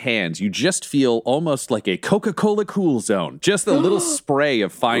mist-like hands, you just feel almost like a Coca-Cola Cool Zone, just a little spray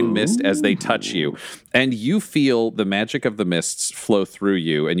of fine mist as they touch you. And you feel the magic of the mists flow through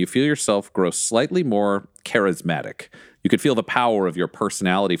you, and you feel yourself grow slightly more charismatic. You could feel the power of your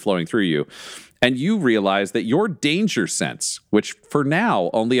personality flowing through you. And you realize that your danger sense, which for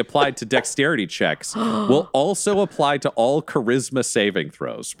now only applied to dexterity checks, will also apply to all charisma saving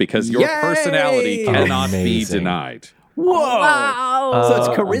throws because your personality cannot be denied. Whoa! Wow. So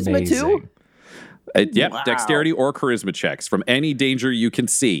it's charisma too? Yep, Wow. dexterity or charisma checks from any danger you can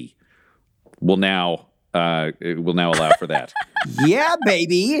see will now allow for that. Yeah,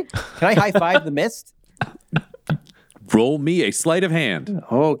 baby. Can I high five the mist? Roll me a sleight of hand.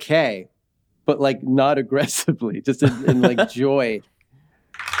 Okay. But like not aggressively, just in like joy.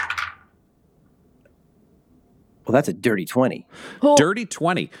 Well, that's a dirty 20. Dirty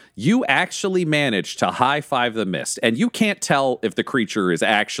 20. You actually manage to high-five the mist, and you can't tell if the creature is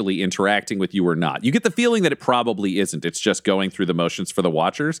actually interacting with you or not. You get the feeling that it probably isn't. It's just going through the motions for the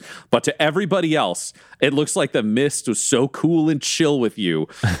watchers. But to everybody else, it looks like the mist was so cool and chill with you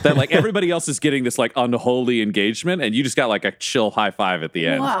that like everybody else is getting this like unholy engagement, and you just got like a chill high-five at the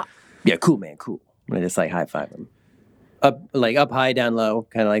end. Wow. Yeah, cool, man, cool. I just like high five him. Up high, down low,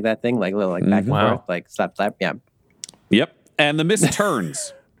 kind of like that thing, like a little like back and forth, like slap, slap. Yeah. Yep. And the mist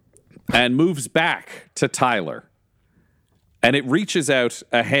turns and moves back to Tyler. And it reaches out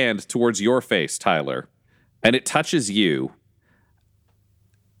a hand towards your face, Tyler. And it touches you.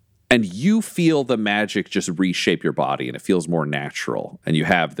 And you feel the magic just reshape your body, and it feels more natural. And you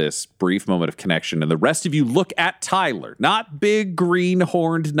have this brief moment of connection. And the rest of you look at Tyler, not big green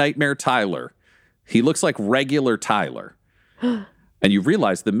horned nightmare Tyler. He looks like regular Tyler. And you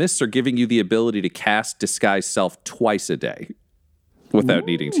realize the mists are giving you the ability to cast Disguise Self twice a day without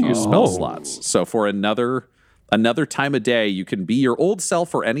needing to use spell slots. So for another time a day, you can be your old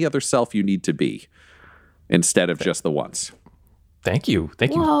self or any other self you need to be instead of just the once. Thank you.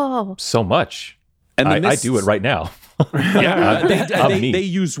 Thank you Whoa. so much. And the I mists- do it right now. They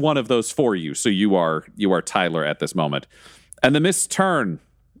use one of those for you, so you are Tyler at this moment. And the mists turn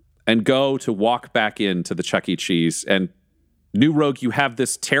and go to walk back into the Chuck E. Cheese. And New Rogue, you have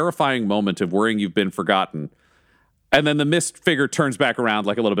this terrifying moment of worrying you've been forgotten. And then the mist figure turns back around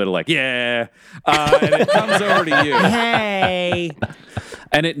like a little bit of like, yeah. And it comes over to you. Hey.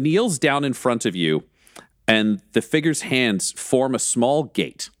 And it kneels down in front of you. And the figure's hands form a small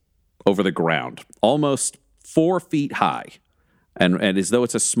gate over the ground, almost 4 feet high, and as though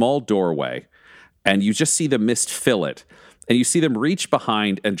it's a small doorway. And you just see the mist fill it. And you see them reach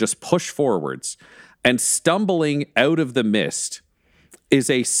behind and just push forwards. And stumbling out of the mist is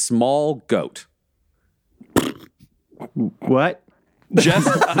a small goat. What? Just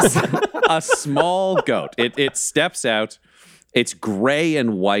a small goat. It steps out. It's gray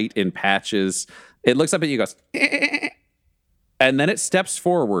and white in patches. It looks up at you and goes, and then it steps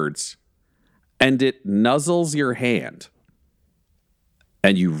forwards and it nuzzles your hand.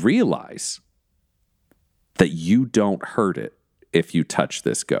 And you realize that you don't hurt it if you touch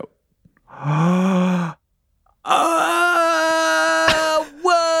this goat.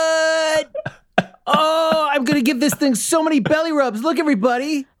 What? Oh, I'm going to give this thing so many belly rubs. Look,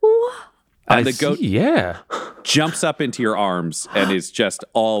 everybody. And the goat Yeah. jumps up into your arms and is just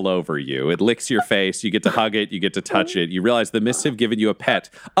all over you. It licks your face. You get to hug it. You get to touch it. You realize the mists have given you a pet,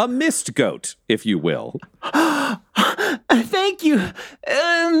 a mist goat, if you will. Thank you,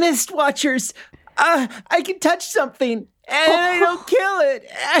 Mist Watchers. I can touch something, and I don't kill it.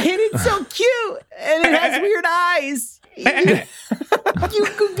 And it's so cute, and it has weird eyes.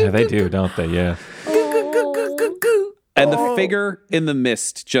 Yeah, they do, don't they? Yeah. And the figure in the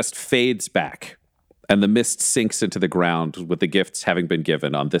mist just fades back. And the mist sinks into the ground with the gifts having been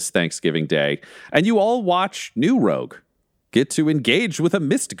given on this Thanksgiving Day. And you all watch New Rogue get to engage with a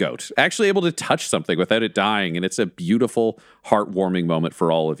mist goat, actually able to touch something without it dying. And it's a beautiful, heartwarming moment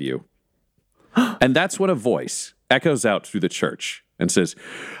for all of you. And that's when a voice echoes out through the church and says,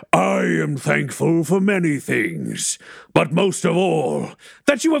 I am thankful for many things, but most of all,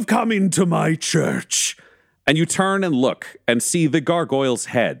 that you have come into my church. and you turn and look and see the gargoyle's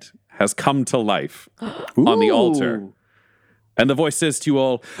head has come to life on the altar. And the voice says to you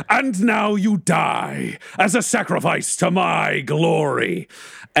all, And now you die as a sacrifice to my glory.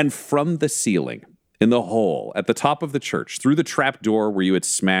 and from the ceiling, in the hole at the top of the church, through the trap door where you had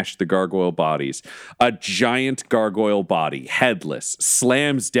smashed the gargoyle bodies, a giant gargoyle body, headless,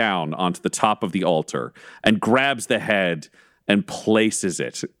 slams down onto the top of the altar and grabs the head and places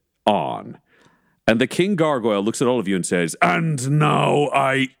it on. And the King Gargoyle looks at all of you and says, And now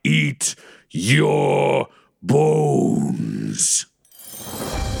I eat your bones.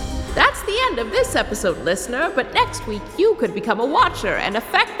 That's the end of this episode, listener, but next week you could become a watcher and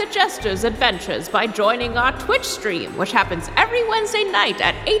affect the Jester's adventures by joining our Twitch stream, which happens every Wednesday night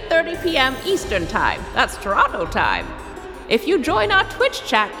at 8:30 p.m. Eastern Time. That's Toronto time. If you join our Twitch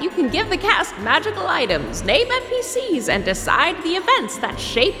chat, you can give the cast magical items, name NPCs, and decide the events that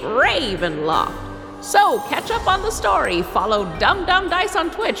shape Ravenloft. So, catch up on the story, follow Dum Dum Dice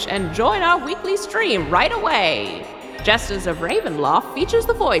on Twitch, and join our weekly stream right away. Jesters of Ravenloft features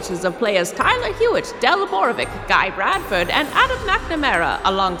the voices of players Tyler Hewitt, Del Borovic, Guy Bradford, and Adam McNamara,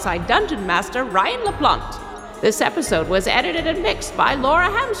 alongside Dungeon Master Ryan LaPlante. This episode was edited and mixed by Laura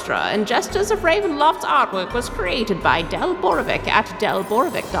Hamstra, and Jesters of Ravenloft's artwork was created by Del Borovic at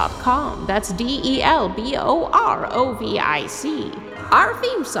delborovic.com. That's DELBOROVIC. Our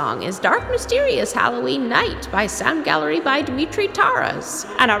theme song is Dark Mysterious Halloween Night by Sound Gallery by Dimitri Taras,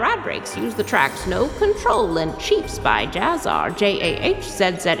 and our ad breaks use the tracks No Control and Chiefs by Jazzar,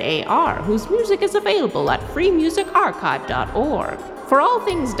 JAHZZAR, whose music is available at freemusicarchive.org. For all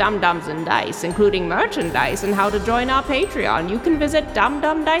things Dum-Dums and Dice, including merchandise and how to join our Patreon, you can visit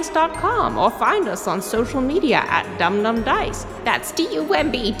dumdumdice.com or find us on social media at dumdumdice. That's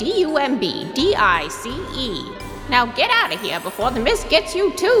DUMBDUMBDICE. Now get out of here before the mist gets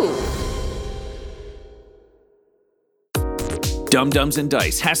you too. Dum-Dums and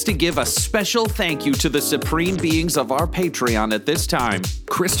Dice has to give a special thank you to the supreme beings of our Patreon at this time: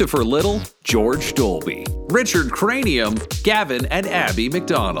 Christopher Little, George Dolby, Richard Cranium, Gavin and Abby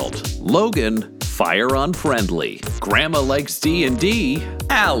McDonald, Logan, Fire Unfriendly, Grandma Likes D&D,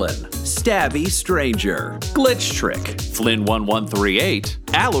 Alan, Stabby Stranger, Glitch Trick, Flynn1138,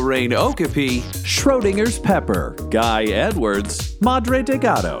 Alarain Okapi, Schrodinger's Pepper, Guy Edwards, Madre de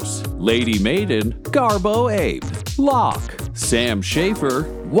Gatos, Lady Maiden, Garbo Ape, Locke, Sam Schaefer,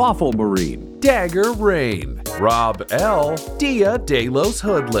 Waffle Marine, Dagger Rain, Rob L, Dia De Los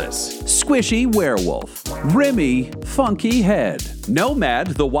Hoodless, Squishy Werewolf, Remy Funky Head, Nomad,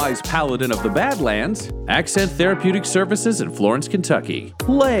 the Wise Paladin of the Badlands, Accent Therapeutic Services in Florence, Kentucky,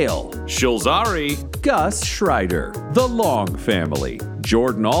 Lael, Shulzari, Gus Schreider, The Long Family,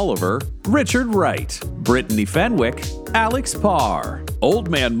 Jordan Oliver, Richard Wright, Brittany Fenwick, Alex Parr, Old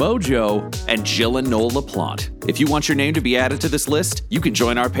Man Mojo, and Jill and Noel LaPlante. If you want your name to be added to this list, you can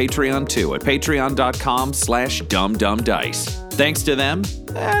join our Patreon too at patreon.com/dumdumdice. Thanks to them,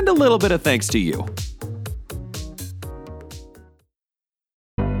 and a little bit of thanks to you.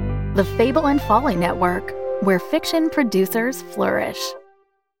 The Fable and Folly Network, where fiction producers flourish.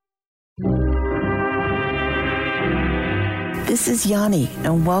 This is Yanni,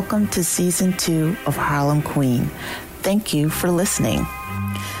 and welcome to Season 2 of Harlem Queen. Thank you for listening.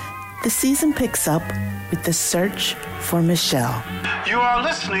 The season picks up with the search for Michelle. You are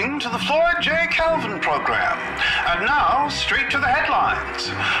listening to the Floyd J. Calvin program. And now, straight to the headlines.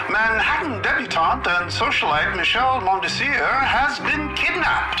 Manhattan debutante and socialite Michelle Mondesir has been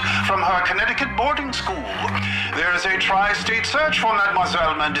kidnapped from her Connecticut boarding school. There is a tri-state search for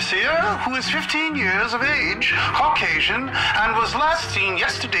Mademoiselle Mondesir, who is 15 years of age, Caucasian, and was last seen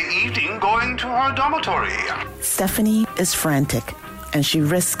yesterday evening going to her dormitory. Stephanie is frantic, and she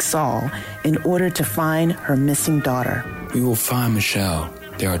risks all in order to find her missing daughter. We will find Michelle.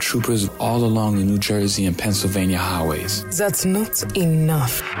 There are troopers all along the New Jersey and Pennsylvania highways. That's not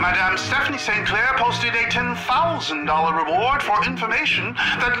enough. Madame Stephanie St. Clair posted a $10,000 reward for information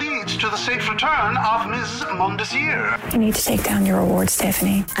that leads to the safe return of Ms. Mondesir. You need to take down your reward,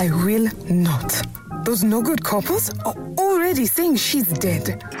 Stephanie. I will not. Those no-good couples are already saying she's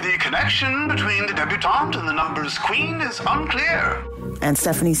dead. The connection between the debutante and the numbers queen is unclear. And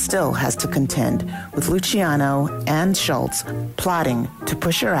Stephanie still has to contend with Luciano and Schultz plotting to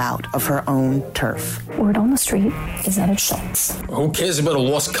push her out of her own turf. Word on the street is that it's Schultz. Who cares about a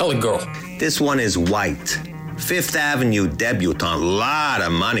lost colored girl? This one is white. Fifth Avenue debutante, lot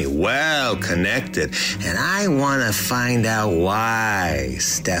of money, well connected. And I want to find out why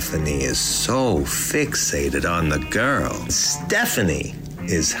Stephanie is so fixated on the girl. Stephanie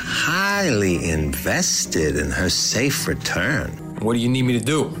is highly invested in her safe return. What do you need me to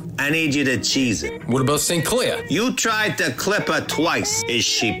do? I need you to cheese it. What about St. Clair? You tried to clip her twice. Is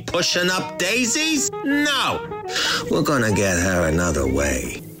she pushing up daisies? No. We're gonna get her another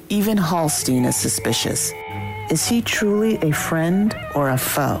way. Even Hallstein is suspicious. Is he truly a friend or a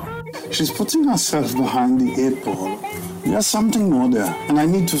foe? She's putting herself behind the 8 ball. There's something more there, and I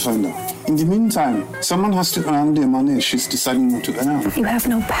need to find out. In the meantime, someone has to earn the money she's deciding not to earn. You have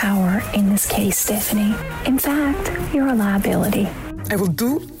no power in this case, Stephanie. In fact, you're a liability. I will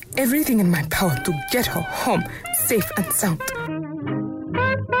do everything in my power to get her home safe and sound.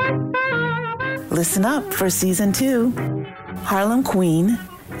 Listen up for Season 2. Harlem Queen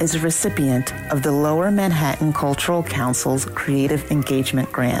is a recipient of the Lower Manhattan Cultural Council's Creative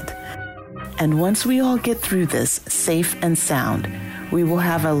Engagement Grant. And once we all get through this safe and sound, we will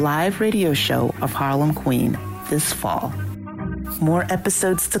have a live radio show of Harlem Queen this fall. More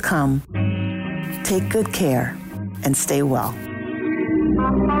episodes to come. Take good care and stay well.